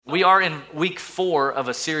We are in week 4 of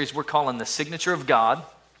a series we're calling The Signature of God.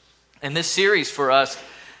 And this series for us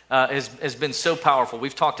has been so powerful.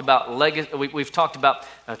 We've talked about we've talked about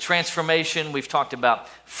transformation. We've talked about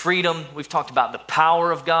freedom. We've talked about the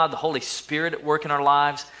power of God, the Holy Spirit at work in our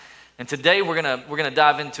lives. And today we're gonna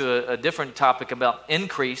dive into a different topic about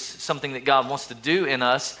increase, something that God wants to do in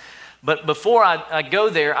us. But before I go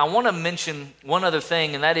there, I want to mention one other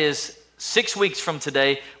thing, and that is 6 weeks from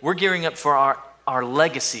today, we're gearing up for our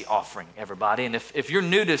legacy offering, everybody. And if you're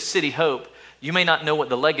new to City Hope, you may not know what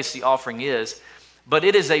the legacy offering is, but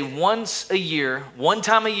it is a one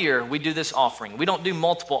time a year, we do this offering. We don't do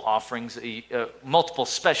multiple offerings, multiple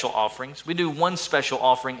special offerings. We do one special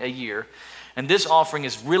offering a year. And this offering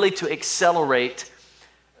is really to accelerate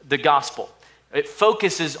the gospel. It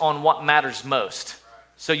focuses on what matters most.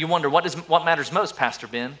 So you wonder, what matters most, Pastor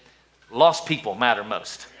Ben? Lost people matter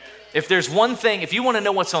most. If there's one thing, if you want to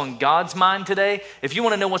know what's on God's mind today, if you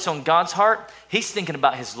want to know what's on God's heart, he's thinking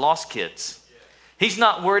about his lost kids. He's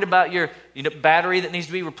not worried about your battery that needs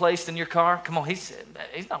to be replaced in your car. Come on, he's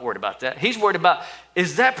not worried about that. He's worried about,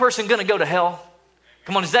 is that person going to go to hell?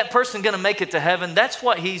 Come on, is that person going to make it to heaven? That's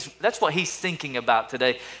what he's thinking about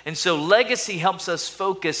today. And so legacy helps us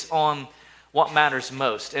focus on what matters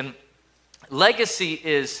most. And legacy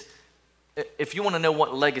is, if you want to know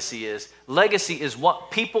what legacy is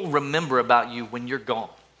what people remember about you when you're gone.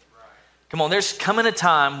 Come on, there's coming a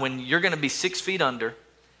time when you're going to be 6 feet under.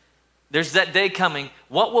 There's that day coming.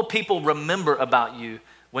 What will people remember about you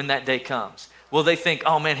when that day comes? Will they think,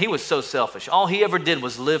 oh man, he was so selfish. All he ever did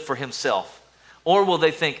was live for himself. Or will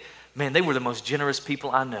they think, man, they were the most generous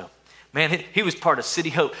people I know. Man, he was part of City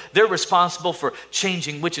Hope. They're responsible for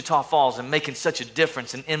changing Wichita Falls and making such a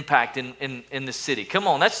difference and impact in the city. Come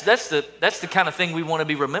on, that's the kind of thing we want to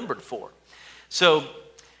be remembered for. So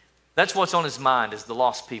that's what's on his mind, is the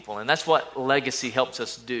lost people. And that's what legacy helps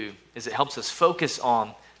us do, is it helps us focus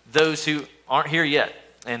on those who aren't here yet.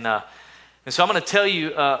 And so I'm going to tell you,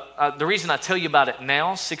 the reason I tell you about it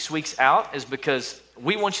now, 6 weeks out, is because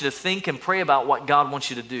we want you to think and pray about what God wants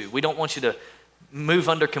you to do. We don't want you to move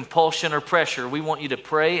under compulsion or pressure. We want you to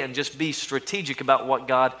pray and just be strategic about what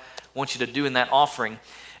God wants you to do in that offering.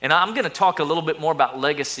 And I'm going to talk a little bit more about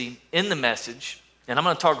legacy in the message. And I'm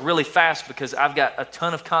going to talk really fast because I've got a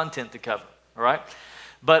ton of content to cover, all right?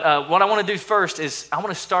 But what I want to do first is I want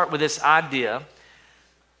to start with this idea,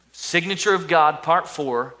 Signature of God, part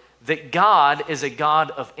 4, that God is a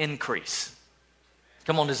God of increase.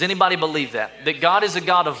 Come on, does anybody believe that? That God is a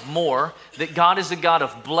God of more, that God is a God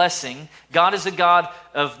of blessing, God is a God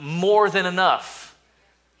of more than enough.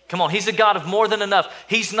 Come on, he's a God of more than enough.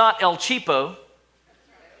 He's not El Cheapo,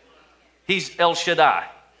 he's El Shaddai,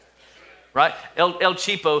 right? El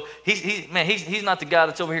Cheapo, he's not the guy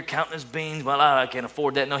that's over here counting his beans. Well, I can't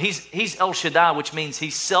afford that. No, he's El Shaddai, which means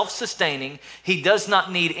he's self-sustaining. He does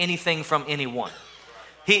not need anything from anyone.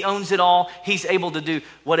 He owns it all. He's able to do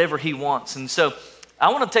whatever he wants. And so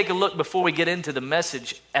I want to take a look before we get into the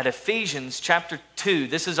message at Ephesians chapter 2.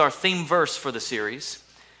 This is our theme verse for the series.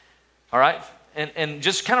 All right? And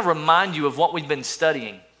just kind of remind you of what we've been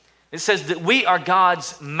studying. It says that we are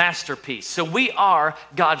God's masterpiece. So we are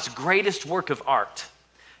God's greatest work of art.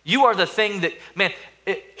 You are the thing that, man,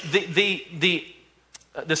 the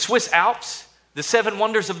Swiss Alps, the 7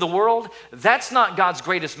 wonders of the world, that's not God's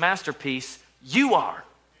greatest masterpiece. You are.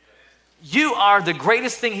 You are the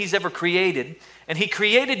greatest thing he's ever created. And he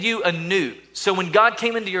created you anew. So when God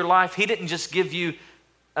came into your life, he didn't just give you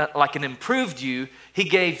like an improved you. He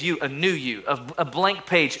gave you a new you, a blank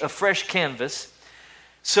page, a fresh canvas.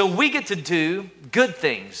 So we get to do good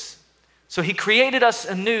things. So he created us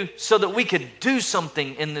anew so that we could do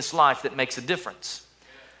something in this life that makes a difference.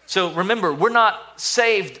 So remember, we're not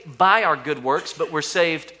saved by our good works, but we're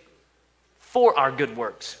saved for our good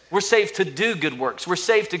works. We're saved to do good works. We're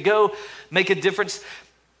saved to go make a difference.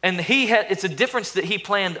 And it's a difference that he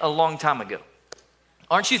planned a long time ago.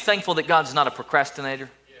 Aren't you thankful that God's not a procrastinator?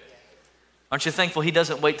 Aren't you thankful he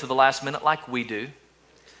doesn't wait till the last minute like we do?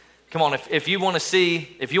 Come on, if you want to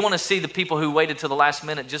see the people who waited till the last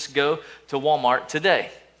minute, just go to Walmart today.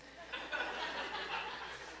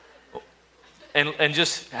 And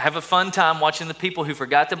just have a fun time watching the people who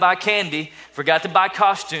forgot to buy candy, forgot to buy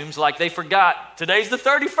costumes, like they forgot today's the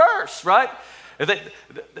 31st, right?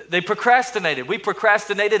 They procrastinated. We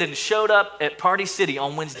procrastinated and showed up at Party City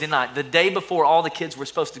on Wednesday night, the day before all the kids were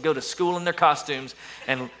supposed to go to school in their costumes.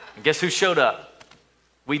 And guess who showed up?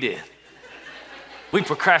 We did. We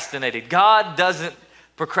procrastinated. God doesn't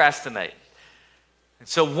procrastinate. And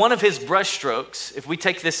so one of his brushstrokes, if we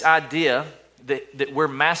take this idea that we're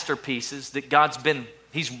masterpieces, that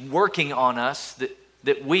he's working on us, that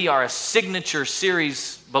that we are a signature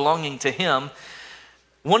series belonging to him.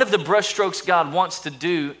 One of the brushstrokes God wants to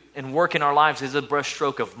do and work in our lives is a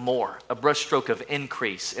brushstroke of more, a brushstroke of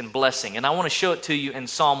increase and blessing. And I want to show it to you in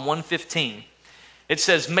Psalm 115. It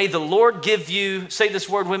says, may the Lord give you, say this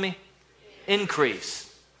word with me,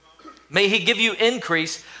 increase. May he give you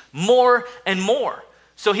increase more and more.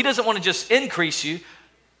 So he doesn't want to just increase you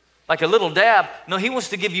like a little dab. No, he wants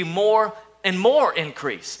to give you more and more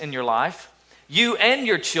increase in your life. You and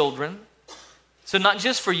your children. So not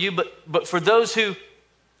just for you, but for those who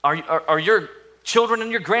are your children and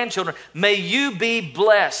your grandchildren. May you be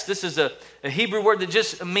blessed. This is a Hebrew word that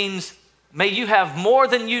just means may you have more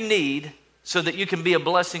than you need so that you can be a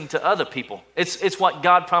blessing to other people. It's what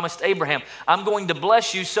God promised Abraham. I'm going to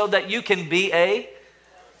bless you so that you can be a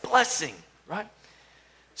blessing, right?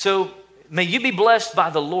 So may you be blessed by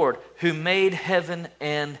the Lord who made heaven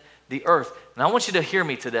and the earth. And I want you to hear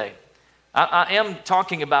me today. I am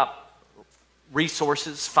talking about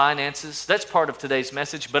resources, finances. That's part of today's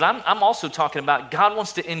message. But I'm also talking about God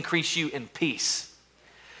wants to increase you in peace.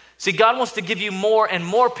 See, God wants to give you more and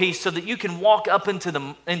more peace so that you can walk up into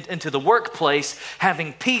the workplace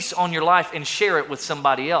having peace on your life and share it with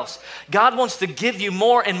somebody else. God wants to give you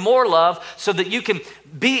more and more love so that you can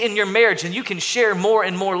be in your marriage and you can share more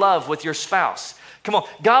and more love with your spouse. Come on.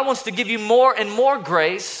 God wants to give you more and more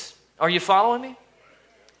grace. Are you following me?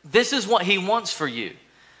 This is what he wants for you.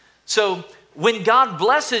 So when God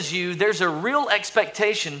blesses you, there's a real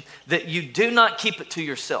expectation that you do not keep it to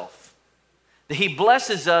yourself. That he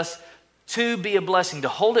blesses us to be a blessing, to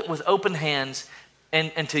hold it with open hands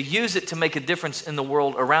and to use it to make a difference in the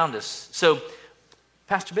world around us. So,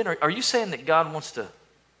 Pastor Ben, are you saying that God wants to,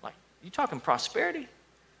 you talking prosperity?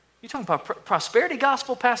 You talking about prosperity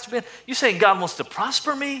gospel, Pastor Ben? You saying God wants to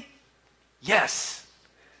prosper me? Yes.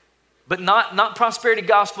 But not prosperity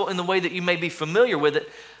gospel in the way that you may be familiar with it.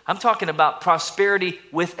 I'm talking about prosperity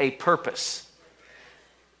with a purpose.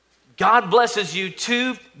 God blesses you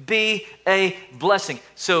to be a blessing.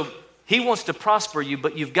 So he wants to prosper you,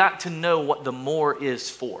 but you've got to know what the more is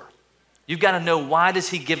for. You've got to know, why does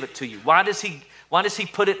he give it to you? Why does he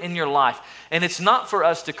put it in your life? And it's not for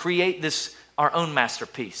us to create this our own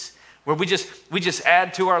masterpiece where we just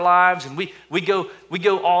add to our lives and we go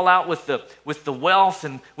all out with the wealth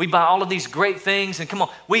and we buy all of these great things, and come on,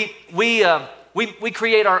 we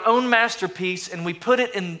create our own masterpiece and we put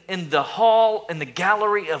it in the hall, in the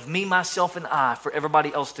gallery of me, myself, and I for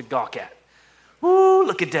everybody else to gawk at. Woo,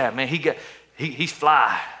 look at that, man. He's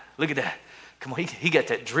fly. Look at that. Come on, he got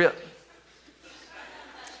that drip.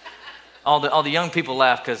 All the young people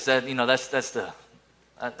laugh because that's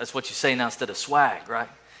what you say now instead of swag, right?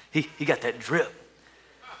 He got that drip.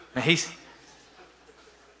 Man,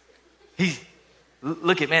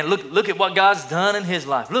 look at what God's done in his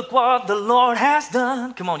life. Look what the Lord has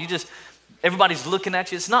done. Come on, everybody's looking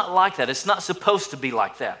at you. It's not like that. It's not supposed to be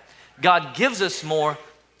like that. God gives us more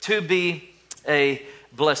to be a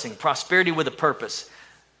blessing, prosperity with a purpose.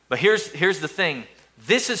 But here's the thing.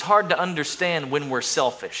 This is hard to understand when we're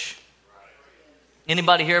selfish.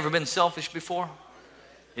 Anybody here ever been selfish before?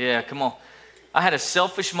 Yeah, come on. I had a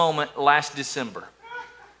selfish moment last December.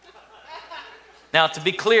 Now, to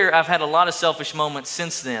be clear, I've had a lot of selfish moments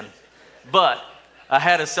since then, but I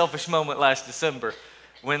had a selfish moment last December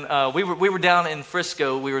when we were down in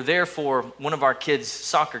Frisco. We were there for one of our kids'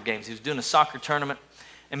 soccer games. He was doing a soccer tournament,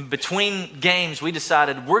 and between games, we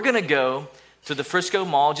decided we're going to go to the Frisco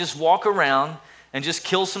Mall, just walk around and just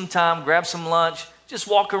kill some time, grab some lunch, just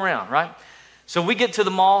walk around, right? So we get to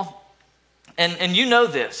the mall, and you know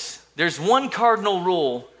this. There's one cardinal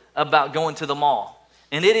rule about going to the mall,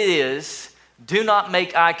 and it is, do not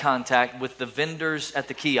make eye contact with the vendors at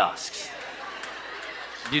the kiosks.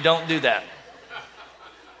 You don't do that.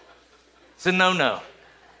 It's a no-no.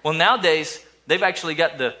 Well, nowadays, they've actually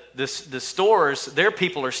got the stores, their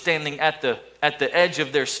people are standing at the edge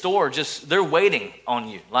of their store, they're waiting on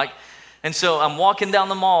you. And so I'm walking down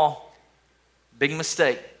the mall, big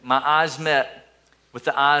mistake. My eyes met with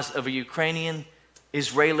the eyes of a Ukrainian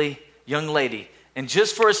Israeli young lady. And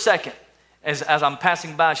just for a second, as I'm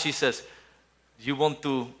passing by, she says, "You want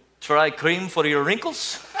to try cream for your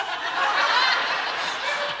wrinkles?"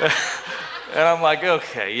 And I'm like,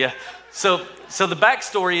 okay, yeah. So the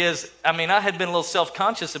backstory is, I had been a little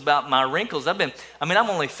self-conscious about my wrinkles. I'm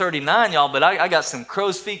only 39, y'all, but I got some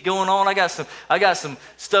crow's feet going on. I got some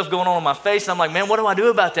stuff going on my face. And I'm like, man, what do I do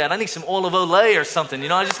about that? I need some oil of Olay or something.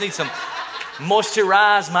 I just need some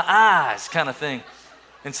moisturize my eyes kind of thing.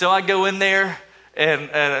 And so I go in there,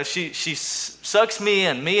 and she sucks me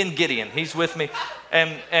in, me and Gideon. He's with me.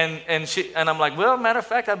 And I'm like, well, matter of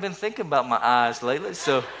fact, I've been thinking about my eyes lately.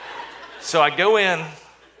 So So I go in,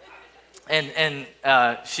 and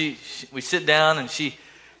we sit down, and she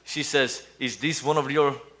says, "Is this one of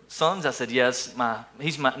your sons?" I said, "Yes,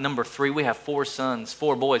 he's my number 3. We have 4 sons,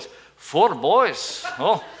 4 boys." 4 boys?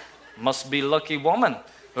 Oh, must be lucky woman,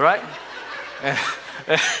 right?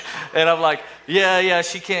 And I'm like, yeah,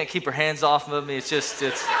 she can't keep her hands off of me. I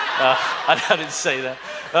didn't say that.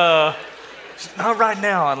 Not right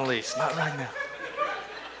now, Annalise, not right now.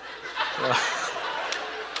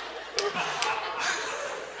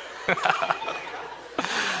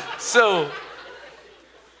 So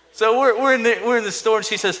we're in the store, and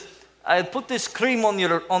she says, "I put this cream on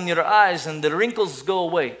your eyes, and the wrinkles go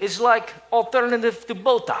away. It's like alternative to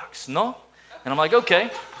Botox, no?" And I'm like,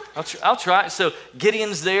 "Okay, I'll try it." So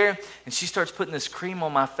Gideon's there, and she starts putting this cream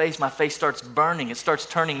on my face. My face starts burning. It starts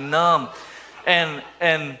turning numb, and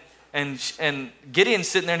Gideon's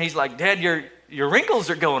sitting there, and he's like, "Dad, your wrinkles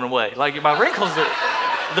are going away. Like my wrinkles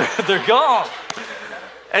they're gone."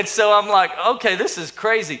 And so I'm like, "Okay, this is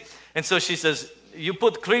crazy." And so she says, "You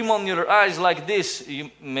put cream on your eyes like this,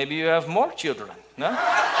 maybe you have more children, no?"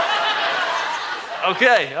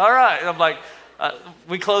 Okay, all right. I'm like,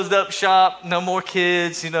 we closed up shop, no more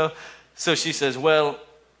kids, So she said, well,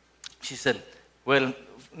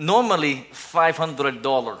 normally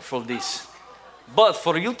 $500 for this, but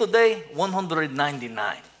for you today,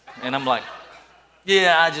 $199. And I'm like,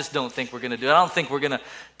 yeah, I just don't think we're going to do it. I don't think we're going to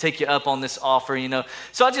take you up on this offer,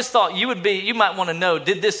 So I just thought you might want to know,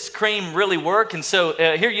 did this cream really work? And so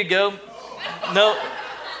here you go. No,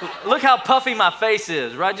 look how puffy my face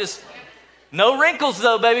is, right? Just no wrinkles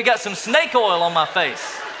though, baby. Got some snake oil on my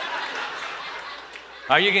face.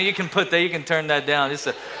 You can put that, you can turn that down.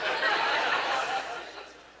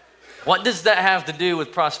 What does that have to do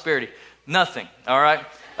with prosperity? Nothing, all right?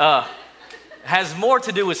 Has more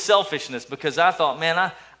to do with selfishness, because I thought,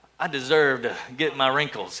 man, I deserve to get my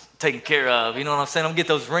wrinkles taken care of. You know what I'm saying? I'm going to get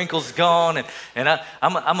those wrinkles gone, and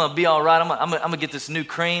I'm going to be all right. I'm going to get this new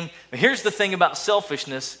cream. But here's the thing about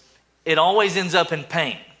selfishness. It always ends up in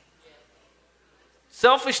pain.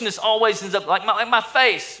 Selfishness always ends up, like my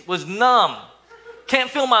face was numb.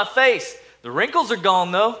 Can't feel my face. The wrinkles are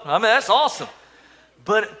gone, though. I mean, that's awesome.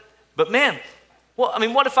 But man, well, I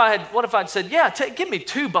mean, what if I'd said, yeah, give me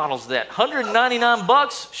 2 bottles of that,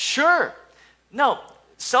 $199, sure. No,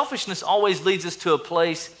 selfishness always leads us to a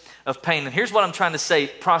place of pain. And here's what I'm trying to say.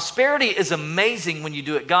 Prosperity is amazing when you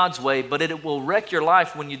do it God's way, but it will wreck your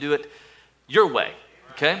life when you do it your way,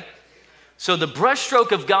 okay? So the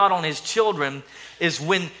brushstroke of God on his children is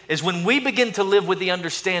when we begin to live with the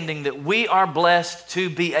understanding that we are blessed to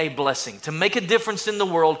be a blessing, to make a difference in the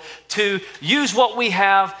world, to use what we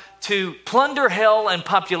have to plunder hell and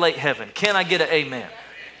populate heaven. Can I get an amen?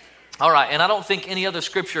 All right, and I don't think any other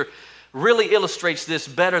scripture really illustrates this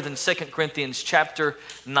better than 2 Corinthians chapter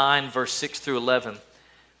 9, verse 6 through 11.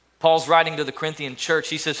 Paul's writing to the Corinthian church.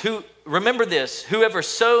 He says, remember this, whoever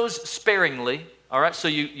sows sparingly, all right, so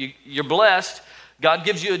you're blessed, God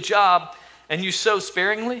gives you a job, and you sow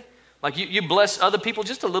sparingly, like you bless other people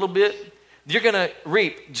just a little bit, you're going to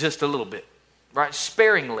reap just a little bit, right?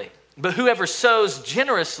 Sparingly. But whoever sows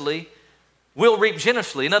generously will reap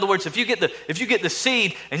generously. In other words, if you get the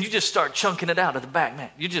seed and you just start chunking it out of the back, man,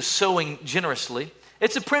 you're just sowing generously.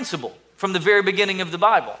 It's a principle from the very beginning of the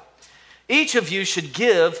Bible. Each of you should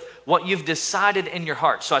give what you've decided in your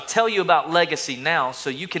heart. So I tell you about legacy now so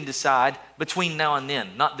you can decide between now and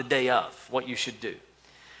then, not the day of, what you should do.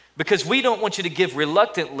 Because we don't want you to give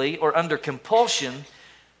reluctantly or under compulsion,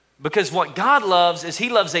 because what God loves is he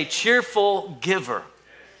loves a cheerful giver.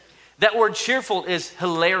 That word cheerful is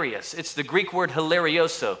hilarious. It's the Greek word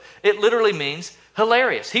hilarioso. It literally means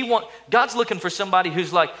hilarious. God's looking for somebody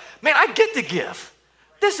who's like, man, I get to give.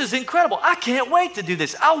 This is incredible. I can't wait to do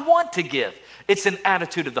this. I want to give. It's an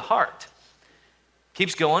attitude of the heart.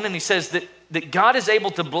 Keeps going, and he says that God is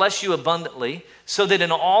able to bless you abundantly so that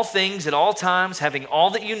in all things, at all times, having all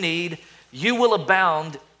that you need, you will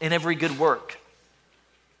abound in every good work.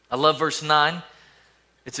 I love verse 9.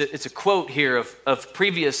 It's a quote here of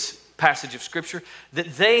previous passage of scripture,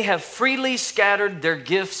 that they have freely scattered their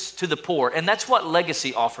gifts to the poor. And that's what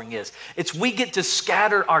legacy offering is. It's we get to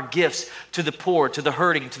scatter our gifts to the poor, to the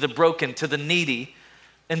hurting, to the broken, to the needy.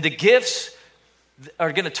 And the gifts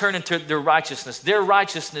are going to turn into their righteousness. Their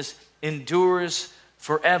righteousness endures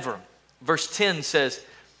forever. Verse 10 says,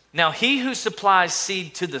 now he who supplies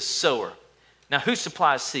seed to the sower. Now who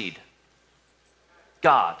supplies seed?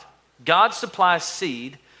 God. God supplies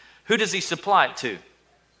seed. Who does he supply it to?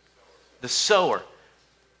 The sower.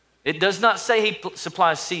 It does not say he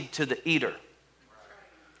supplies seed to the eater,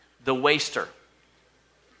 the waster,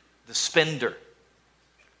 the spender.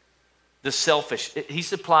 the selfish. He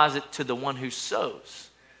supplies it to the one who sows.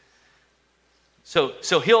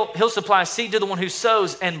 So he'll supply seed to the one who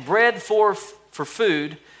sows and bread for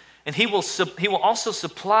food, and he will also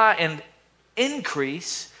supply and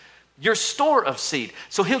increase your store of seed.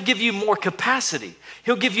 So he'll give you more capacity.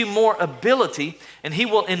 He'll give you more ability, and he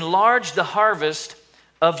will enlarge the harvest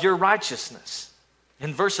of your righteousness.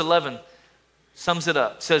 In verse 11 sums it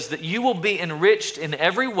up, says that you will be enriched in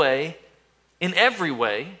every way,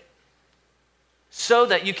 so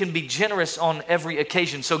that you can be generous on every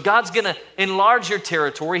occasion. So God's going to enlarge your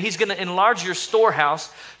territory. He's going to enlarge your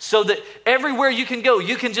storehouse so that everywhere you can go,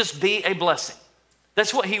 you can just be a blessing.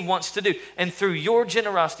 That's what he wants to do. And through your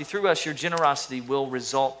generosity, through us, your generosity will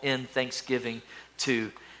result in thanksgiving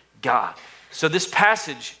to God. So this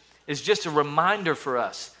passage is just a reminder for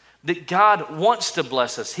us that God wants to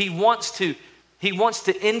bless us. He wants to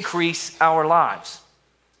increase our lives.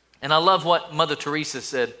 And I love what Mother Teresa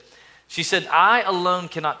said. She said, I alone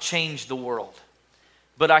cannot change the world,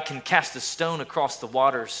 but I can cast a stone across the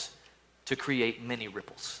waters to create many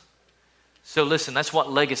ripples. So listen, that's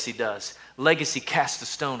what legacy does. Legacy casts a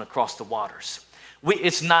stone across the waters.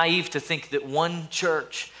 It's naive to think that one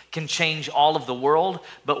church can change all of the world,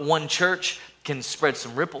 but one church can spread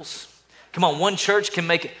some ripples. Come on, one church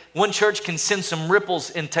can send some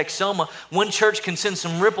ripples in Texoma. One church can send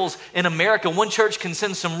some ripples in America. One church can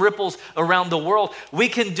send some ripples around the world. We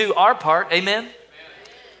can do our part, amen?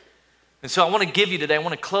 And so I want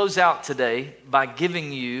to close out today by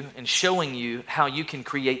giving you and showing you how you can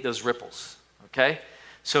create those ripples, okay?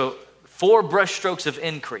 So 4 brushstrokes of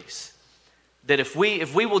increase. That if we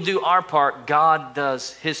will do our part, God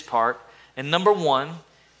does his part. And number 1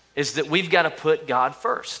 is that we've got to put God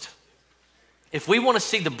first. If we want to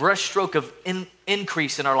see the brushstroke of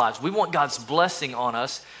increase in our lives, we want God's blessing on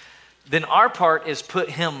us, then our part is put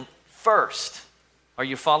him first. Are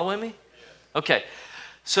you following me? Okay,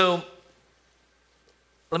 so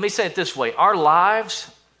let me say it this way. Our lives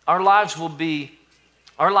will be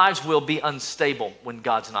unstable when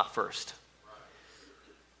God's not first.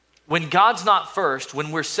 When God's not first,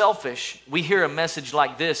 when we're selfish, we hear a message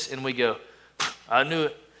like this and we go, I knew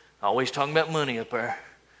it. Always talking about money up there.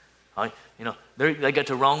 They got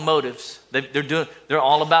the wrong motives. They're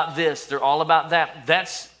all about this. They're all about that.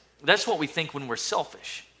 That's what we think when we're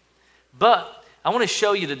selfish. But I want to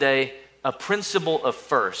show you today a principle of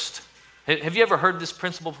first. Have you ever heard this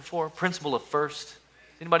principle before? Principle of first.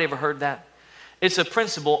 Anybody ever heard that? It's a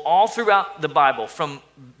principle all throughout the Bible, from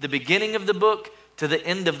the beginning of the book to the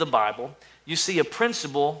end of the Bible. You see a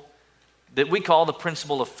principle that we call the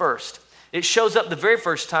principle of first. It shows up the very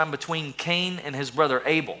first time between Cain and his brother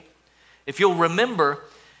Abel. If you'll remember,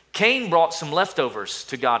 Cain brought some leftovers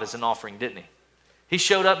to God as an offering, didn't he? He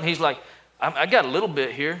showed up and he's like, I got a little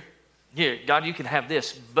bit here. Here, God, you can have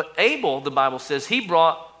this. But Abel, the Bible says, he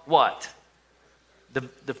brought what?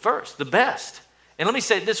 The first, the best. And let me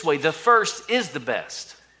say it this way, the first is the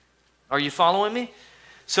best. Are you following me?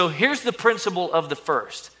 So here's the principle of the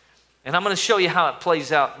first. And I'm going to show you how it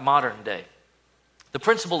plays out modern day. The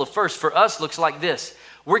principle of first for us looks like this.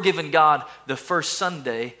 We're giving God the first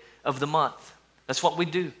Sunday of the month. That's what we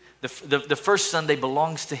do. The first Sunday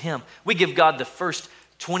belongs to him. We give God the first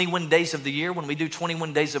 21 days of the year when we do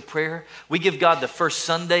 21 days of prayer. We give God the first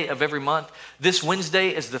Sunday of every month. This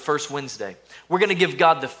Wednesday is the first Wednesday. We're going to give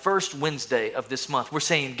God the first Wednesday of this month. We're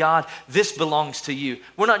saying, God, this belongs to you.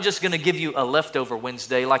 We're not just going to give you a leftover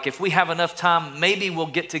Wednesday. Like if we have enough time, maybe we'll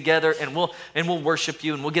get together and we'll worship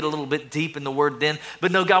you and we'll get a little bit deep in the word then.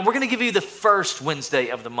 But no, God, we're going to give you the first Wednesday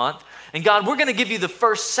of the month. And God, we're going to give you the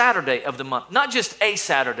first Saturday of the month. Not just a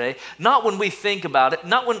Saturday, not when we think about it,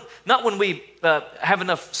 not when we have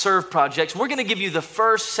enough serve projects. We're going to give you the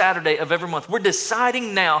first Saturday of every month. We're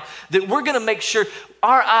deciding now that we're going to make sure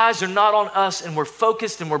our eyes are not on us and we're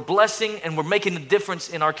focused and we're blessing and we're making a difference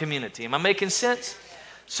in our community. Am I making sense?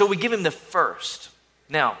 So we give him the first.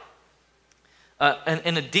 Now,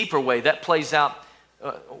 in a deeper way, that plays out.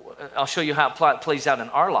 I'll show you how it plays out in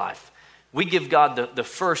our life. We give God the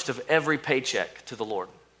first of every paycheck to the Lord.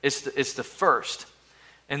 It's the first.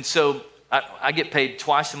 And so I get paid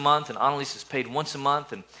twice a month, and Annalise is paid once a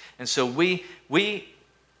month. And so we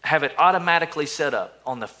have it automatically set up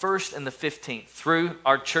on the 1st and the 15th through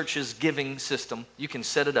our church's giving system. You can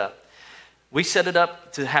set it up. We set it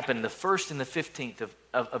up to happen the 1st and the 15th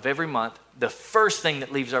of every month. The first thing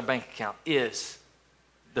that leaves our bank account is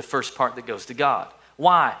the first part that goes to God.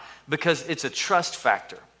 Why? Because it's a trust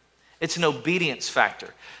factor. It's an obedience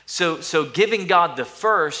factor. So giving God the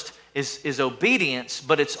first is obedience,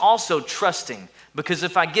 but it's also trusting. Because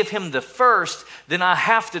if I give him the first, then I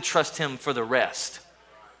have to trust him for the rest.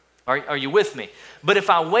 Are you with me? But if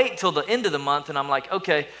I wait till the end of the month and I'm like,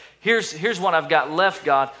 okay, here's what I've got left,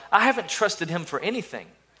 God, I haven't trusted him for anything.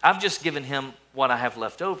 I've just given him what I have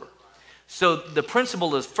left over. So the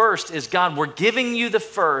principle is first is, God, we're giving you the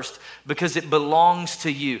first because it belongs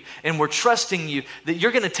to you. And we're trusting you that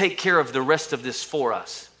you're going to take care of the rest of this for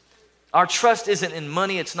us. Our trust isn't in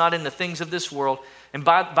money. It's not in the things of this world. And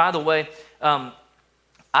by the way,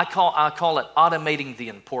 I call it automating the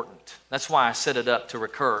important. That's why I set it up to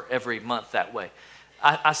recur every month that way.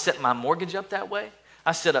 I set my mortgage up that way.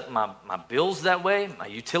 I set up my bills that way, my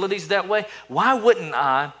utilities that way. Why wouldn't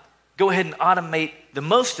I go ahead and automate the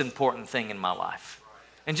most important thing in my life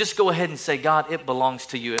and just go ahead and say, God, it belongs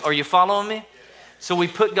to you? Are you following me? So we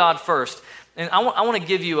put God first. And I want to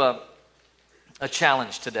give you a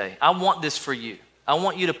challenge today. I want this for you. I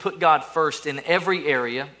want you to put God first in every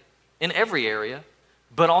area,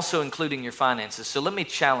 but also including your finances. So let me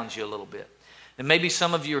challenge you a little bit. And maybe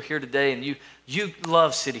some of you are here today and you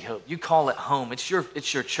love City Hope. You call it home. It's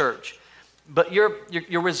your church. But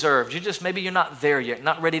you're reserved. Maybe you're not there yet,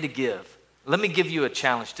 not ready to give. Let me give you a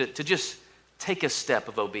challenge to just take a step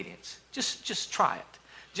of obedience. Just try it.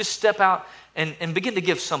 Just step out and begin to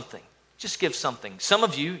give something. Just give something. Some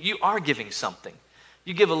of you are giving something.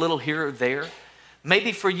 You give a little here or there.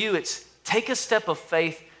 Maybe for you it's take a step of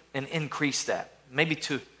faith and increase that. Maybe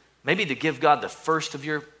to give God the first of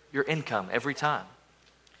your income every time.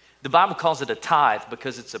 The Bible calls it a tithe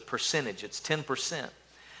because it's a percentage. It's 10%.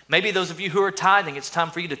 Maybe those of you who are tithing, it's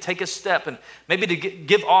time for you to take a step and maybe to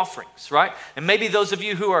give offerings, right? And maybe those of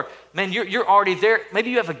you who are, you're already there. Maybe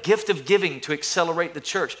you have a gift of giving to accelerate the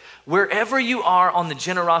church. Wherever you are on the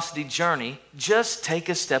generosity journey, just take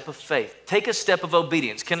a step of faith. Take a step of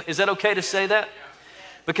obedience. Is that okay to say that?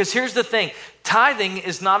 Because here's the thing. Tithing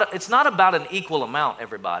it's not about an equal amount,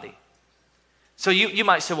 everybody. So you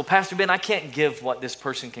might say, well, Pastor Ben, I can't give what this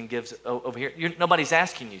person can give over here. Nobody's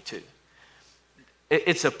asking you to.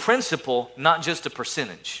 It's a principle, not just a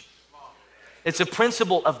percentage. It's a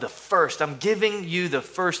principle of the first. I'm giving you the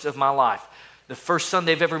first of my life. The first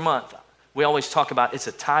Sunday of every month. We always talk about it's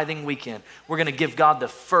a tithing weekend. We're going to give God the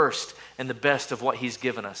first and the best of what he's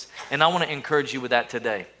given us. And I want to encourage you with that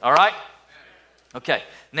today. All right? Okay.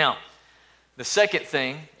 Now, the second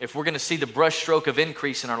thing, if we're going to see the brushstroke of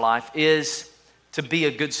increase in our life, is to be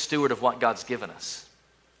a good steward of what God's given us.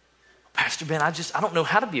 Pastor Ben, I don't know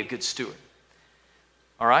how to be a good steward.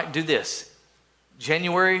 All right, do this.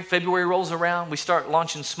 January, February rolls around. We start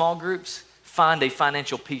launching small groups. Find a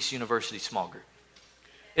Financial Peace University small group.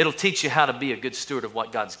 It'll teach you how to be a good steward of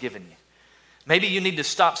what God's given you. Maybe you need to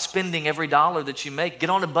stop spending every dollar that you make.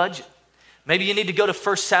 Get on a budget. Maybe you need to go to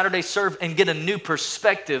First Saturday Serve and get a new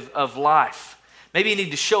perspective of life. Maybe you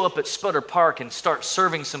need to show up at Sputter Park and start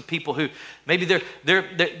serving some people who maybe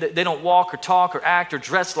they don't walk or talk or act or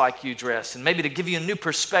dress like you dress. And maybe to give you a new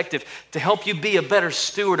perspective to help you be a better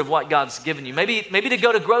steward of what God's given you. Maybe to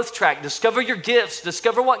go to Growth Track, discover your gifts,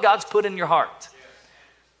 discover what God's put in your heart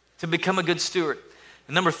to become a good steward.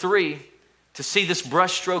 And number 3, to see this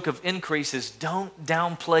brushstroke of increase is don't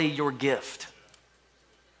downplay your gift.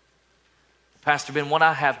 Pastor Ben, what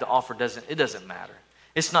I have to offer doesn't matter.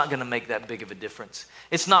 It's not going to make that big of a difference.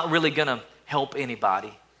 It's not really going to help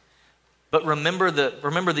anybody. But remember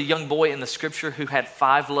the young boy in the scripture who had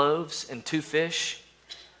 5 loaves and 2 fish?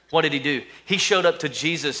 What did he do? He showed up to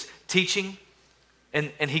Jesus teaching,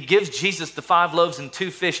 and he gives Jesus the 5 loaves and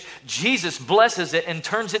 2 fish. Jesus blesses it and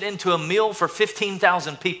turns it into a meal for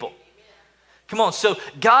 15,000 people. Come on, so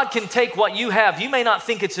God can take what you have. You may not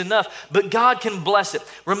think it's enough, but God can bless it.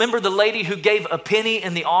 Remember the lady who gave a penny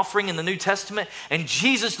in the offering in the New Testament? And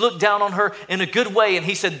Jesus looked down on her in a good way, and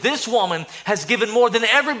he said, this woman has given more than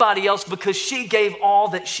everybody else because she gave all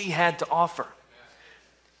that she had to offer.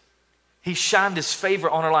 He shined his favor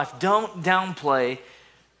on her life. Don't downplay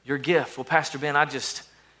your gift. Well, Pastor Ben,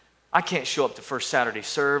 I can't show up to First Saturday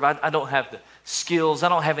Serve. I don't have the skills. I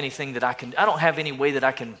don't have anything that I don't have any way that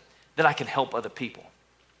I can help other people.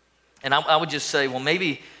 And I would just say, well,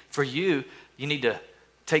 maybe for you need to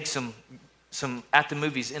take some at the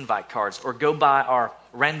movies invite cards or go by our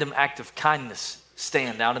random act of kindness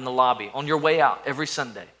stand out in the lobby on your way out every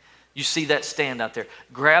Sunday. You see that stand out there.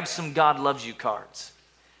 Grab some God loves you cards.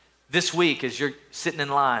 This week as you're sitting in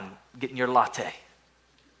line getting your latte,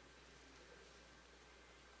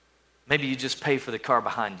 maybe you just pay for the car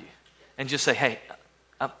behind you and just say, hey,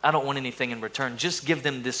 I don't want anything in return. Just give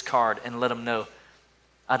them this card and let them know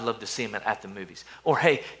I'd love to see them at the movies. Or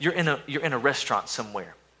hey, you're in a restaurant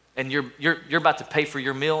somewhere and you're about to pay for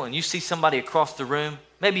your meal and you see somebody across the room,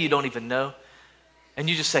 maybe you don't even know. And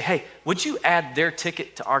you just say, hey, would you add their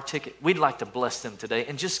ticket to our ticket? We'd like to bless them today,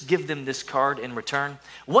 and just give them this card in return.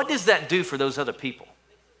 What does that do for those other people?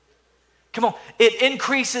 Come on, it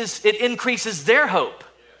increases their hope.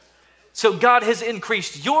 So God has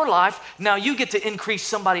increased your life. Now you get to increase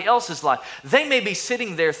somebody else's life. They may be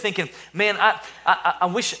sitting there thinking, man, I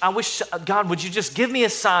wish, God, would you just give me a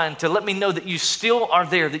sign to let me know that you still are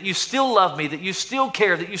there, that you still love me, that you still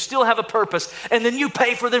care, that you still have a purpose, and then you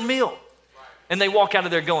pay for their meal. And they walk out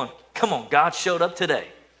of there going, come on, God showed up today.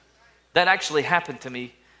 That actually happened to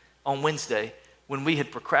me on Wednesday when we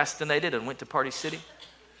had procrastinated and went to Party City.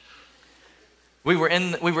 We were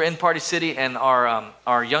in Party City, and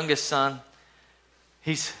our youngest son,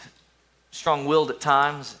 he's strong-willed at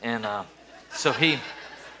times, and so he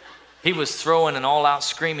was throwing an all-out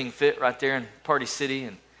screaming fit right there in Party City,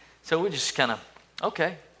 and so we just kind of,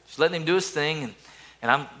 okay, just letting him do his thing, and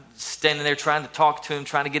I'm standing there trying to talk to him,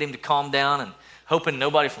 trying to get him to calm down, and hoping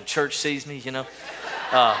nobody from church sees me, you know.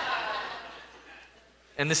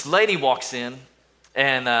 And this lady walks in,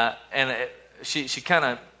 and she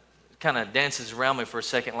kind of dances around me for a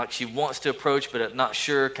second, like she wants to approach, but not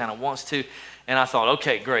sure, kind of wants to. And I thought,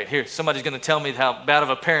 okay, great. Here, somebody's going to tell me how bad of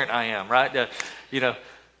a parent I am, right?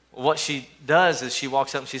 What she does is she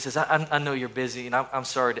walks up and she says, I know you're busy, and I'm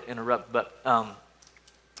sorry to interrupt, but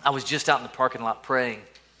I was just out in the parking lot praying.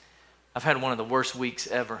 I've had one of the worst weeks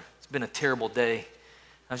ever. It's been a terrible day.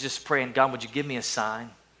 I was just praying, God, would you give me a sign?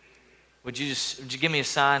 Would you give me a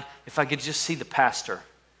sign if I could just see the pastor?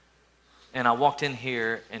 And I walked in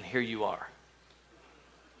here, and here you are.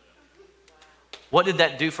 What did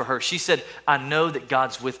that do for her? She said, I know that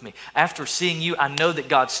God's with me. After seeing you, I know that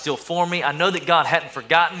God's still for me. I know that God hadn't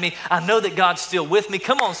forgotten me. I know that God's still with me.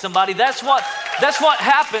 Come on, somebody. That's what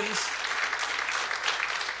happens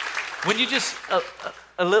when you just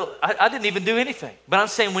a little. I didn't even do anything, but I'm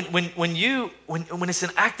saying when it's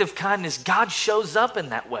an act of kindness, God shows up in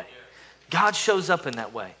that way. God shows up in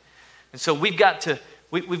that way, and so we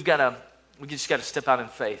just got to step out in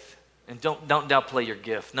faith, and don't downplay your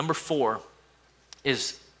gift. Number 4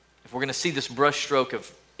 is, if we're going to see this brushstroke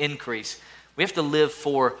of increase, we have to live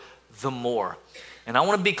for the more. And I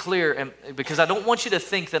want to be clear, because I don't want you to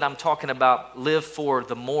think that I'm talking about live for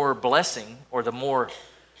the more blessing or the more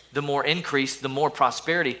increase, the more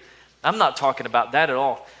prosperity. I'm not talking about that at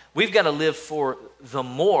all. We've got to live for the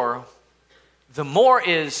more. The more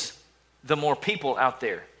is the more people out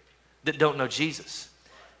there that don't know Jesus.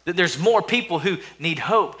 That there's more people who need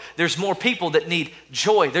hope. There's more people that need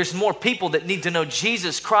joy. There's more people that need to know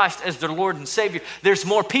Jesus Christ as their Lord and Savior. There's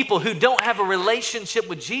more people who don't have a relationship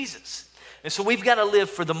with Jesus. And so we've got to live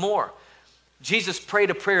for the more. Jesus prayed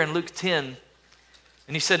a prayer in Luke 10,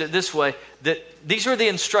 and he said it this way, that these are the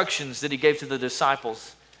instructions that he gave to the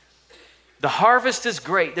disciples. The harvest is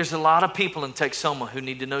great. There's a lot of people in Texoma who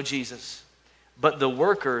need to know Jesus, but the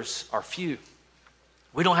workers are few.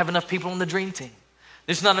 We don't have enough people on the dream team.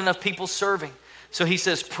 There's not enough people serving. So he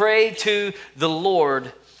says, pray to the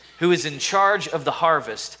Lord who is in charge of the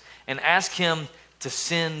harvest and ask him to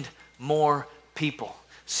send more people.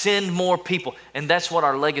 Send more people. And that's what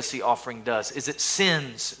our legacy offering does, is it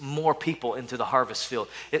sends more people into the harvest field.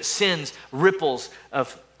 It sends ripples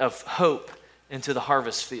of hope into the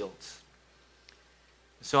harvest fields.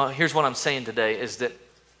 So here's what I'm saying today, is that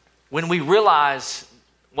when we realize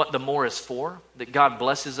what the more is for, that God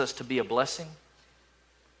blesses us to be a blessing,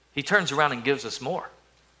 he turns around and gives us more.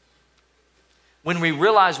 When we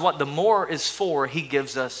realize what the more is for, he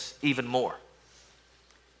gives us even more.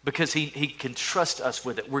 Because he can trust us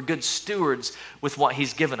with it. We're good stewards with what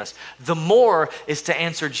he's given us. The more is to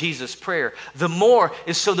answer Jesus' prayer. The more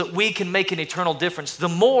is so that we can make an eternal difference. The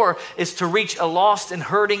more is to reach a lost and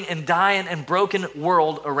hurting and dying and broken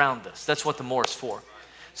world around us. That's what the more is for.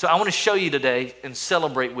 So I want to show you today and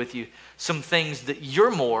celebrate with you some things that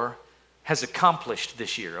your more has accomplished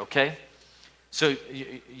this year, okay? So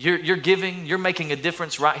you're giving, you're making a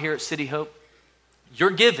difference right here at City Hope.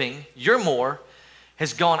 Your giving, your more,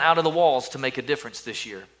 has gone out of the walls to make a difference this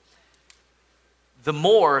year. The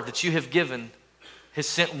more that you have given has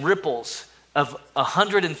sent ripples of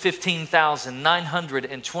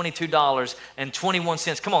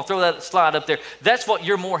 $115,922.21. Come on, throw that slide up there. That's what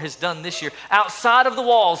your more has done this year. Outside of the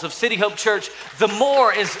walls of City Hope Church, the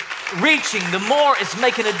more is reaching, the more is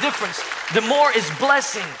making a difference, the more is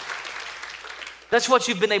blessing. That's what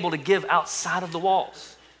you've been able to give outside of the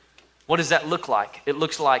walls. What does that look like? It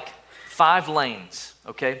looks like 5 lanes,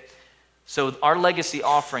 okay? So our legacy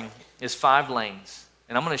offering is 5 lanes.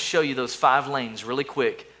 And I'm going to show you those 5 lanes really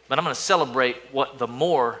quick. But I'm going to celebrate what the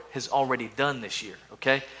more has already done this year,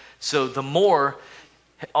 okay? So the more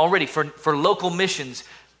already for local missions,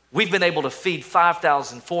 We've been able to feed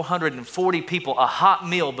 5,440 people a hot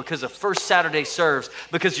meal because of First Saturday Serves,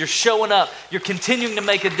 because you're showing up, you're continuing to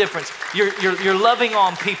make a difference, you're loving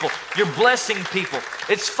on people, you're blessing people.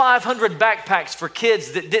 It's 500 backpacks for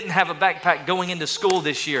kids that didn't have a backpack going into school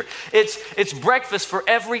this year. It's breakfast for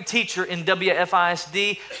every teacher in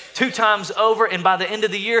WFISD 2 times over, and by the end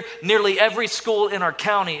of the year, nearly every school in our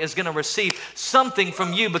county is going to receive something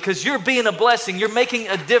from you because you're being a blessing, you're making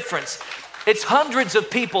a difference. It's hundreds of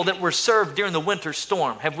people that were served during the winter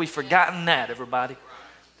storm. Have we forgotten that, everybody?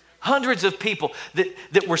 Hundreds of people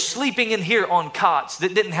that were sleeping in here on cots,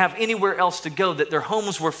 that didn't have anywhere else to go, that their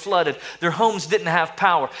homes were flooded, their homes didn't have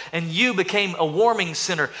power, and you became a warming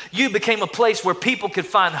center. You became a place where people could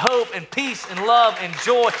find hope and peace and love and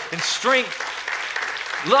joy and strength.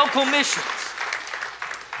 Local missions.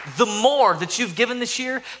 The more that you've given this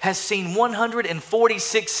year has seen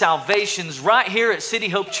 146 salvations right here at City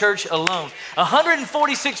Hope Church alone.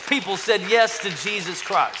 146 people said yes to Jesus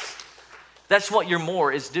Christ. That's what your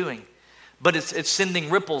more is doing. But it's sending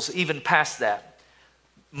ripples even past that.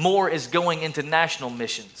 More is going into national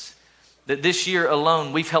missions. That this year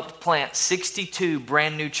alone, we've helped plant 62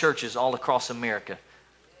 brand new churches all across America.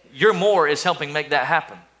 Your more is helping make that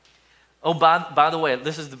happen. Oh, by the way,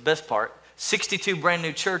 this is the best part. 62 brand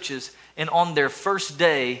new churches, and on their first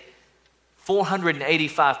day,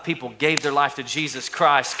 485 people gave their life to Jesus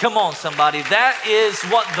Christ. Come on, somebody. That is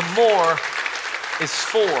what the more is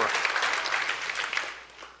for.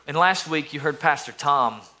 And last week, you heard Pastor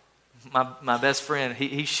Tom, my best friend,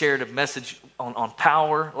 he shared a message on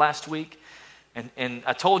power last week. And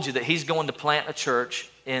I told you that he's going to plant a church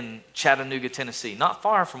in Chattanooga, Tennessee, not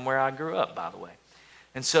far from where I grew up, by the way.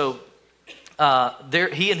 And so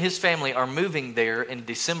he and his family are moving there in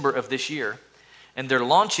December of this year, and they're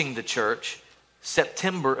launching the church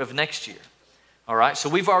September of next year. All right, so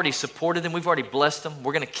we've already supported them. We've already blessed them.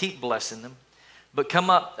 We're going to keep blessing them. But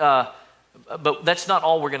but that's not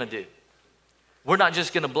all we're going to do. We're not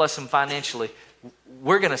just going to bless them financially.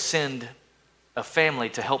 We're going to send a family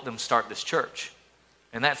to help them start this church.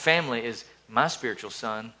 And that family is my spiritual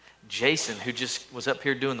son, Jason, who just was up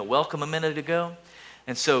here doing the welcome a minute ago.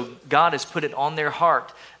 And so God has put it on their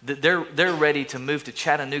heart that they're ready to move to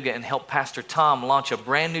Chattanooga and help Pastor Tom launch a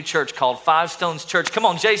brand new church called Five Stones Church. Come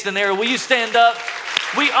on, Jason and Era, will you stand up?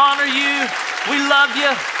 We honor you. We love you.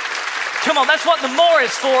 Come on, that's what the more is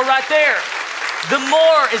for right there. The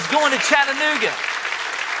more is going to Chattanooga.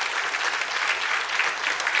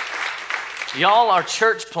 Y'all are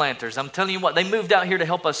church planters. I'm telling you what, they moved out here to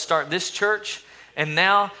help us start this church. And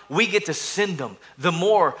now we get to send them. The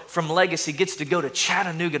more from Legacy gets to go to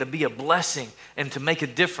Chattanooga to be a blessing and to make a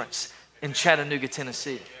difference in Chattanooga,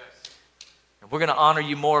 Tennessee. And we're going to honor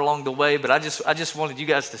you more along the way, but I just wanted you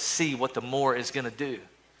guys to see what the more is going to do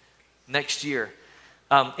next year.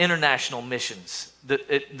 International missions.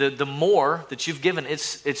 The more that you've given,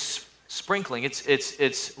 it's sprinkling,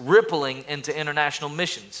 it's rippling into international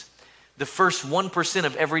missions. The first 1%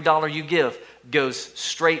 of every dollar you give goes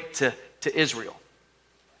straight to Israel.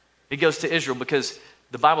 It goes to Israel because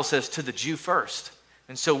the Bible says to the Jew first.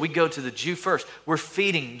 And so we go to the Jew first. We're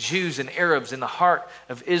feeding Jews and Arabs in the heart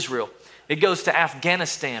of Israel. It goes to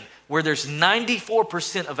Afghanistan, where there's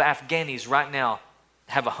 94% of Afghanis right now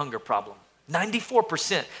have a hunger problem.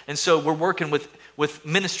 94%. And so we're working with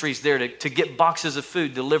ministries there to get boxes of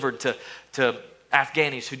food delivered to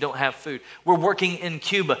Afghanis who don't have food. We're working in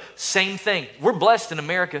Cuba, same thing. We're blessed in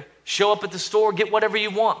America. Show up at the store, get whatever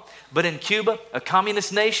you want. But in Cuba, a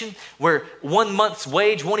communist nation where 1 month's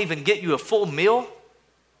wage won't even get you a full meal,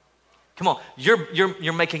 come on,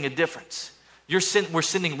 you're making a difference. We're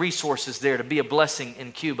sending resources there to be a blessing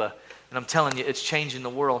in Cuba. And I'm telling you, it's changing the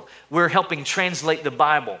world. We're helping translate the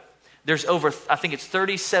Bible. There's over, I think it's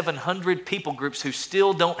 3,700 people groups who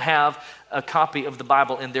still don't have a copy of the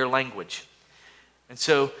Bible in their language. And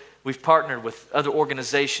so we've partnered with other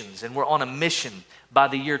organizations, and we're on a mission by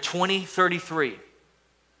the year 2033.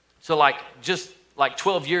 So just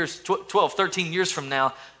 12, 13 years from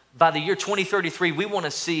now, by the year 2033, we want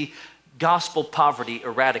to see gospel poverty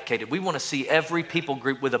eradicated. We want to see every people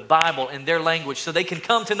group with a Bible in their language so they can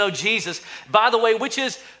come to know Jesus. By the way, which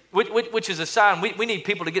is a sign. We need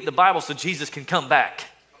people to get the Bible so Jesus can come back.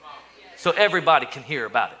 So everybody can hear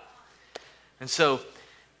about it. And so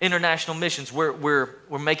international missions, we're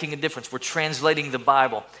making a difference. We're translating the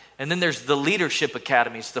Bible. And then there's the leadership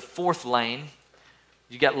academies, the fourth lane.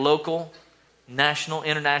 You got local, national,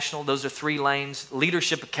 international. Those are 3 lanes.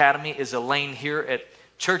 Leadership academy is a lane here at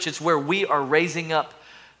church. It's where we are raising up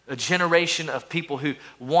a generation of people who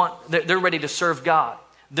they're ready to serve God.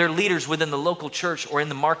 they're leaders within the local church or in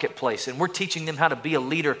the marketplace, and we're teaching them how to be a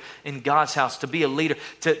leader in God's house, to be a leader,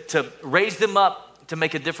 to raise them up to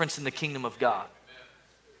make a difference in the kingdom of God.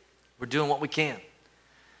 We're doing what we can.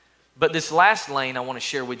 But this last lane I want to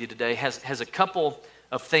share with you today has a couple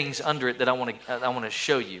of things under it that I want to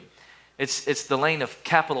show you. It's the lane of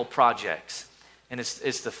capital projects, and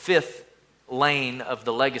it's the fifth lane of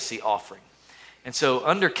the legacy offering. And so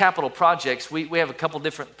under capital projects, we have a couple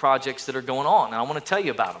different projects that are going on, and I want to tell you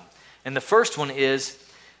about them. And the first one is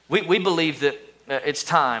we believe that it's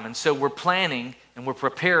time, and so we're planning and we're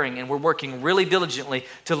preparing and we're working really diligently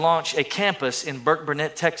to launch a campus in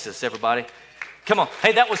Burke-Burnett, Texas, everybody. Come on.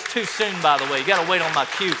 Hey, that was too soon, by the way. You got to wait on my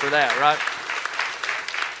cue for that, right?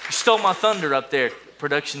 You stole my thunder up there,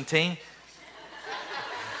 production team.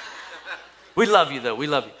 We love you, though. We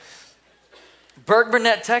love you.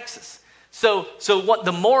 Burke-Burnett, Texas. So what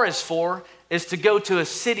the more is for is to go to a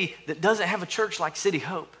city that doesn't have a church like City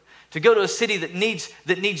Hope, to go to a city that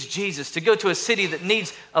needs Jesus, to go to a city that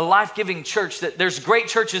needs a life-giving church. That there's great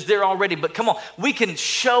churches there already, but come on, we can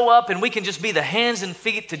show up and we can just be the hands and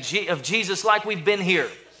feet of Jesus like we've been here.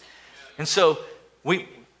 And so we're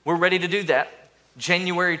ready to do that.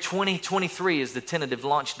 January 2023 is the tentative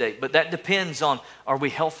launch date, but that depends on, are we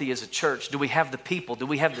healthy as a church? Do we have the people? Do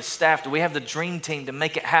we have the staff? Do we have the dream team to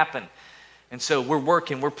make it happen? And so we're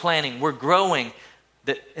working, we're planning, we're growing.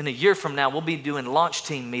 That in a year from now, we'll be doing launch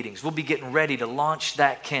team meetings. We'll be getting ready to launch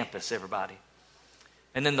that campus, everybody.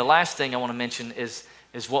 And then the last thing I want to mention is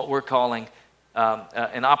what we're calling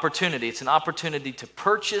an opportunity. It's an opportunity to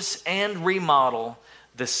purchase and remodel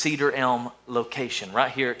the Cedar Elm location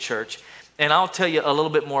right here at church. And I'll tell you a little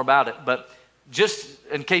bit more about it, but just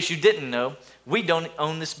in case you didn't know, we don't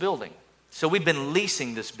own this building. So we've been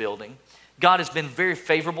leasing this building. God has been very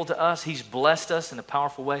favorable to us. He's blessed us in a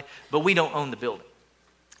powerful way, but we don't own the building.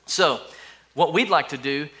 So what we'd like to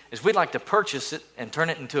do is we'd like to purchase it and turn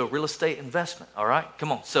it into a real estate investment, all right?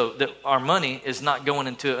 Come on, so that our money is not going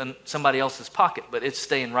into somebody else's pocket, but it's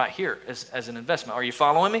staying right here as an investment. Are you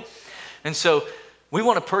following me? And so we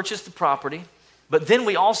want to purchase the property, but then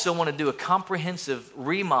we also want to do a comprehensive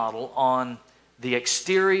remodel on the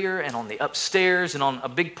exterior and on the upstairs and on a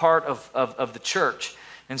big part of the church.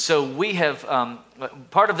 And so we have,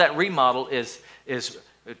 part of that remodel is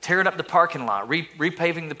tearing up the parking lot,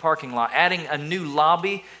 repaving the parking lot, adding a new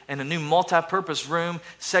lobby and a new multi-purpose room,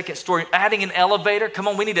 second story, adding an elevator. Come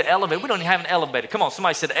on, we need an elevator. We don't even have an elevator. Come on,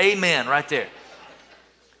 somebody said amen right there.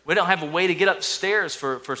 We don't have a way to get upstairs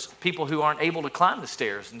for people who aren't able to climb the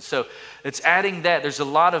stairs. And so it's adding that. There's a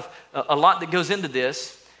lot that goes into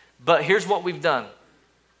this, but here's what we've done.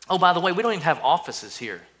 Oh, by the way, we don't even have offices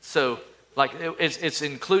here. So like it's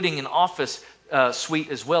including an office suite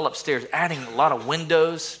as well upstairs, adding a lot of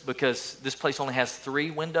windows because this place only has 3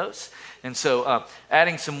 windows. And so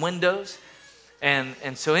adding some windows.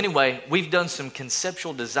 And so anyway, we've done some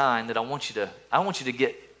conceptual design that I want you to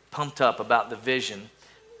get pumped up about the vision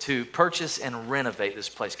to purchase and renovate this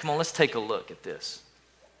place. Come on, let's take a look at this.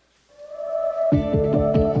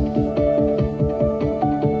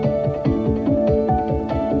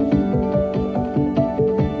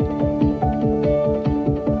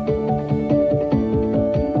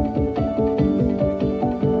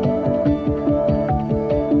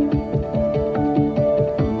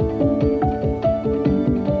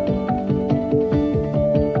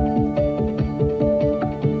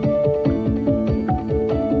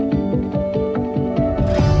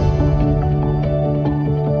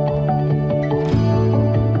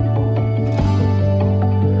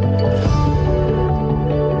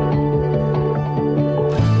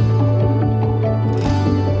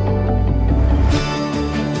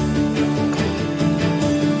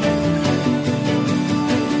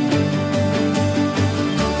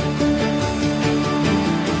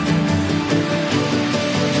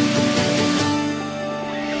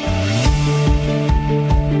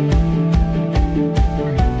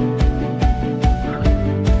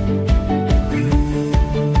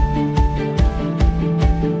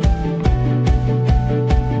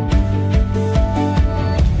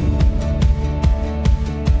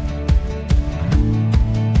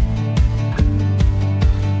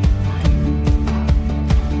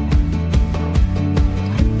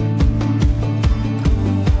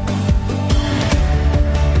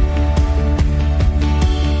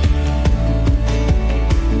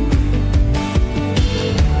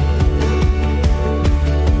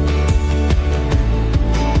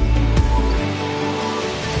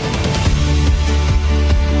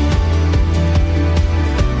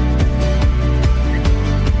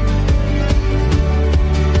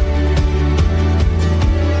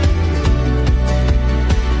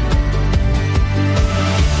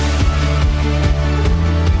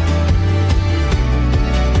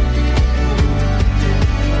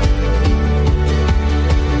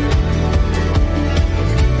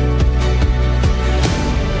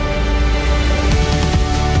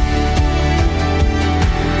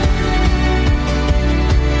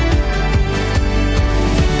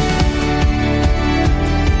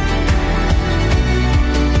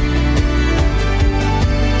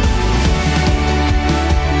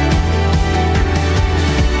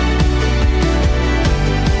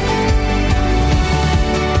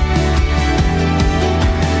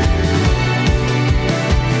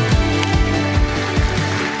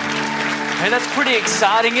 Man, that's pretty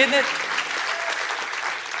exciting, isn't it?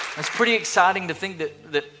 It's pretty exciting to think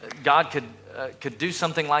that God could do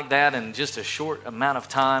something like that in just a short amount of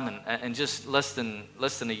time. And just less than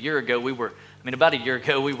a year ago, about a year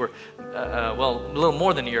ago, we were, a little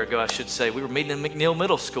more than a year ago, I should say, we were meeting in McNeil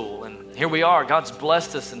Middle School. And here we are. God's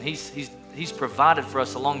blessed us, and He's provided for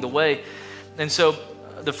us along the way. And so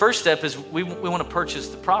the first step is we want to purchase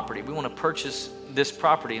the property. We want to purchase this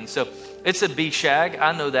property. And so it's a B-Shag.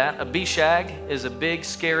 I know that. A B-Shag is a big,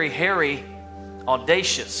 scary, hairy,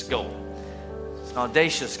 audacious goal. It's an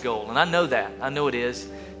audacious goal. And I know that. I know it is.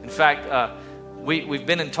 In fact, we've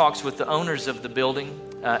been in talks with the owners of the building.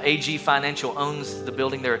 AG Financial owns the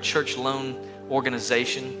building. They're a church loan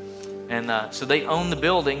organization. And so they own the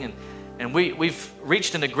building. And we've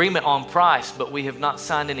reached an agreement on price, but we have not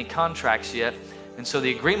signed any contracts yet. And so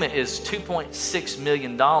the agreement is $2.6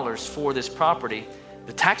 million for this property.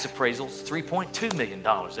 The tax appraisal is $3.2 million,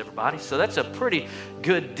 everybody. So that's a pretty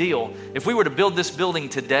good deal. If we were to build this building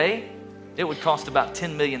today, it would cost about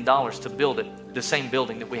 $10 million to build it, the same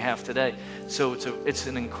building that we have today. So it's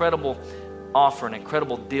an incredible offer, an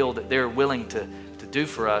incredible deal that they're willing to do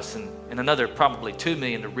for us, and another probably $2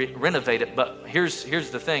 million to renovate it. But here's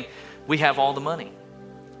the thing. We have all the money.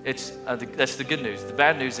 That's the good news. The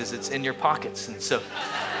bad news is it's in your pockets. And so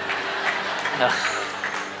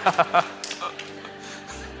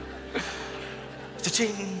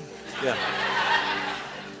cha-ching. Yeah.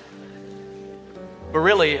 But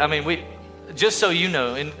really, we just so you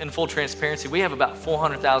know, in full transparency, we have about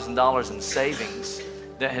 $400,000 in savings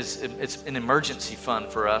it's an emergency fund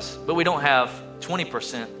for us, but we don't have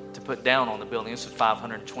 20% to put down on the building. This is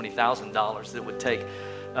 $520,000 that it would take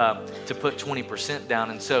to put 20%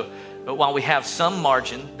 down. And so, but while we have some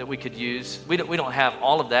margin that we could use, we don't have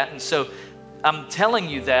all of that. And so I'm telling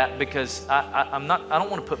you that because I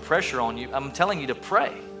don't want to put pressure on you. I'm telling you to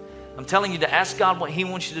pray. I'm telling you to ask God what He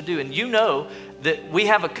wants you to do. And you know that we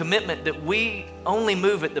have a commitment that we only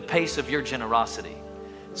move at the pace of your generosity.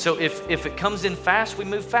 So if it comes in fast, we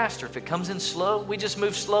move faster. If it comes in slow, we just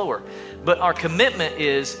move slower. But our commitment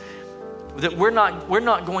is that we're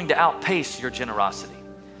not going to outpace your generosity.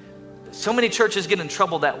 So many churches get in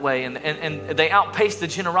trouble that way, and they outpace the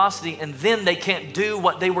generosity, and then they can't do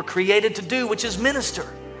what they were created to do, which is minister.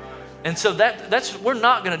 And so that's we're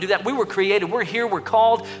not going to do that. We were created, we're here, we're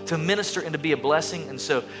called to minister and to be a blessing. And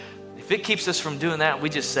so if it keeps us from doing that, we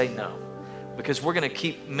just say no, because we're going to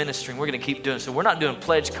keep ministering. We're going to keep doing it. So we're not doing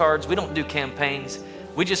pledge cards. We don't do campaigns.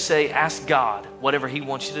 We just say, ask God whatever He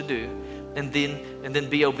wants you to do, and then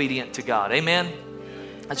be obedient to God. Amen?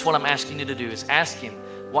 That's what I'm asking you to do, is ask Him,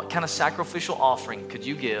 what kind of sacrificial offering could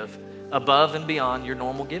you give above and beyond your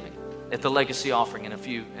normal giving at the legacy offering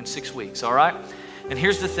in 6 weeks, all right? And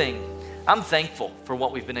here's the thing. I'm thankful for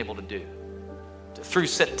what we've been able to do through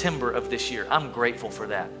September of this year. I'm grateful for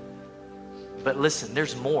that. But listen,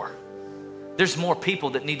 there's more. There's more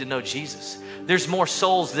people that need to know Jesus. There's more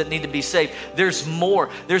souls that need to be saved. There's more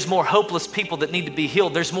hopeless people that need to be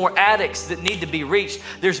healed. There's more addicts that need to be reached.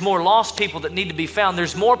 There's more lost people that need to be found.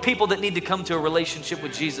 There's more people that need to come to a relationship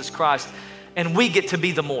with Jesus Christ. And we get to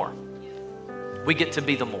be the more. We get to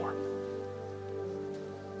be the more.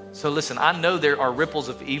 So listen, I know there are ripples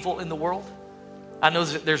of evil in the world. I know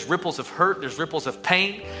that there's ripples of hurt, there's ripples of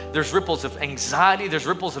pain, there's ripples of anxiety, there's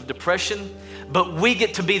ripples of depression, but we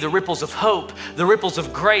get to be the ripples of hope, the ripples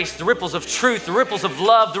of grace, the ripples of truth, the ripples of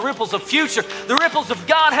love, the ripples of future, the ripples of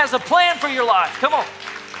God has a plan for your life. Come on.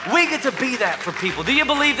 We get to be that for people. Do you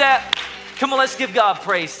believe that? Come on, let's give God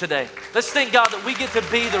praise today. Let's thank God that we get to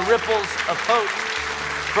be the ripples of hope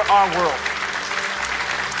for our world.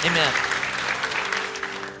 Amen.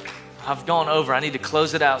 I've gone over. I need to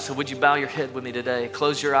close it out. So would you bow your head with me today?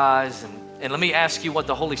 Close your eyes and let me ask you what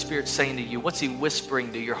the Holy Spirit's saying to you. What's He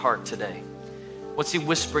whispering to your heart today? What's He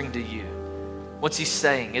whispering to you? What's He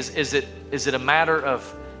saying? Is it a matter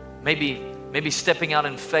of maybe stepping out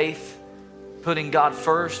in faith, putting God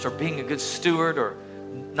first, or being a good steward, or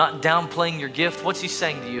not downplaying your gift? What's He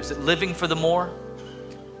saying to you? Is it living for the more?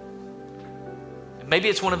 Maybe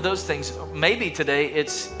it's one of those things. Maybe today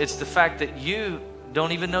it's the fact that you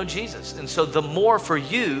don't even know Jesus. And so the more for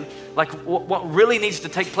you, like what really needs to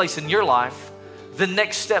take place in your life, the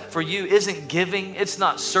next step for you isn't giving, it's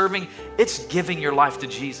not serving, it's giving your life to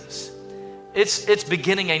Jesus. It's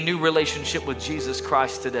beginning a new relationship with Jesus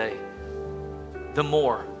Christ today. The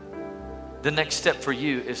more, the next step for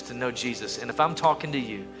you is to know Jesus. And if I'm talking to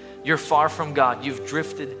you, you're far from God, you've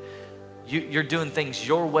drifted, you're doing things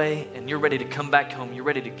your way, and you're ready to come back home, you're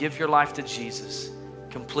ready to give your life to Jesus,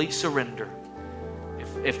 complete surrender.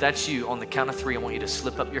 if that's you, on the count of 3, I want you to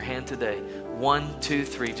slip up your hand today. 1, 2,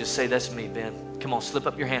 3. Just say, that's me, Ben. Come on, slip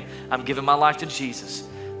up your hand. I'm giving my life to Jesus.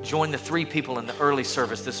 Join the 3 people in the early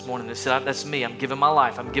service this morning that said, that's me. I'm giving my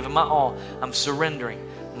life. I'm giving my all. I'm surrendering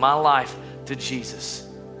my life to Jesus.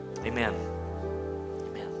 Amen.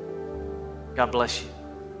 Amen. God bless you.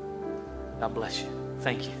 God bless you.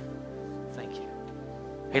 Thank you. Thank you.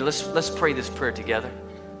 Hey, let's pray this prayer together.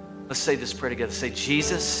 Let's say this prayer together. Say,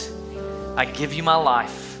 Jesus, I give you my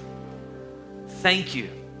life. Thank you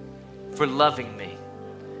for loving me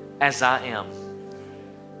as I am.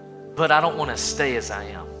 But I don't want to stay as I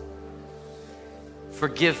am.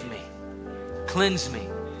 Forgive me. Cleanse me.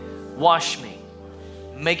 Wash me.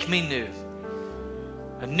 Make me new.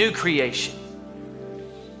 A new creation.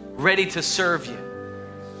 Ready to serve you.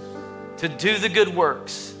 To do the good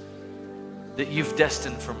works that you've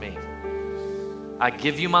destined for me. I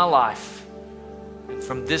give you my life. And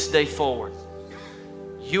from this day forward,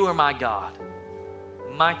 you are my God,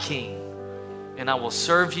 my King, and I will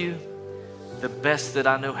serve you the best that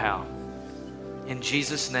I know how. In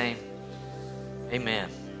Jesus' name, amen.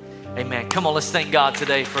 Amen. Come on, let's thank God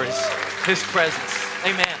today for his presence.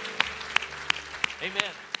 Amen.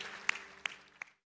 Amen.